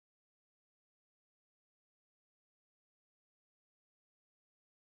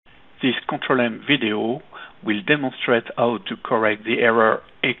This Control-M video will demonstrate how to correct the error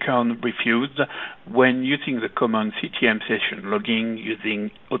ECONNREFUSED when using the command CTM session logging using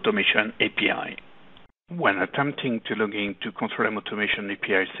Automation API. When attempting to log in to Control-M Automation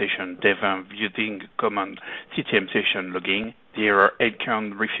API session dev using command CTM session logging, the error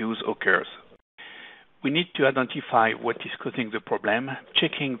ECONNREFUSED occurs. We need to identify what is causing the problem,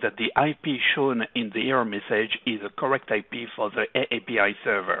 checking that the IP shown in the error message is the correct IP for the AAPI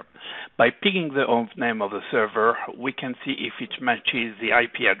server. By picking the host name of the server, we can see if it matches the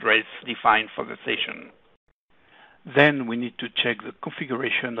IP address defined for the session. Then we need to check the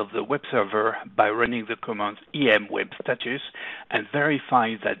configuration of the web server by running the command emWebStatus and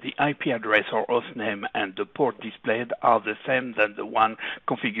verify that the IP address or hostname and the port displayed are the same as the one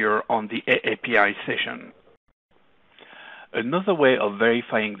configured on the AAPI session. Another way of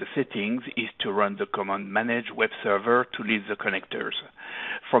verifying the settings is to run the command manage web server to list the connectors.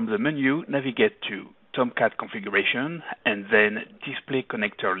 From the menu, navigate to Tomcat configuration and then display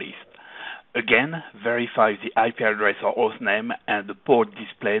connector list. Again, verify the IP address or hostname and the port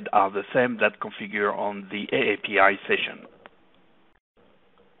displayed are the same that configured on the AAPI session.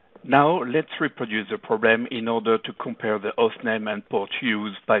 Now, let's reproduce the problem in order to compare the hostname and port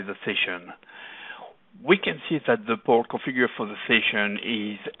used by the session. We can see that the port configured for the session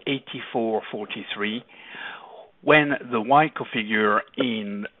is 8443, when the Y configured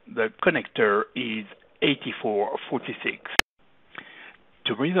in the connector is 8446.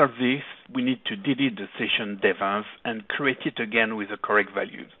 To resolve this, we need to delete the session dev and create it again with the correct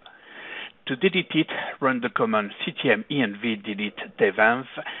values. To delete it, run the command ctm env delete dev.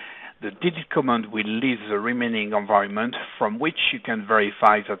 The delete command will list the remaining environment from which you can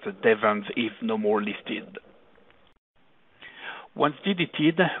verify that the dev is no more listed. Once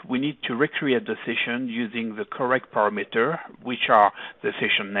deleted, we need to recreate the session using the correct parameter, which are the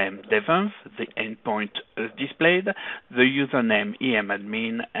session name dev, the endpoint displayed, the username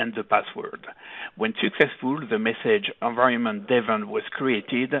emadmin, and the password. When successful, the message environment dev was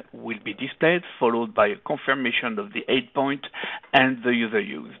created will be displayed, followed by a confirmation of the endpoint and the user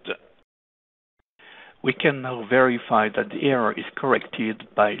used. We can now verify that the error is corrected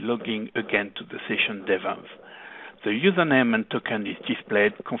by logging again to the session dev. The username and token is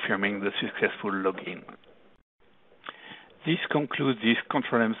displayed, confirming the successful login. This concludes this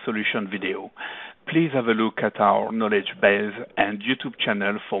Control-M solution video. Please have a look at our knowledge base and YouTube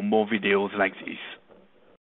channel for more videos like this.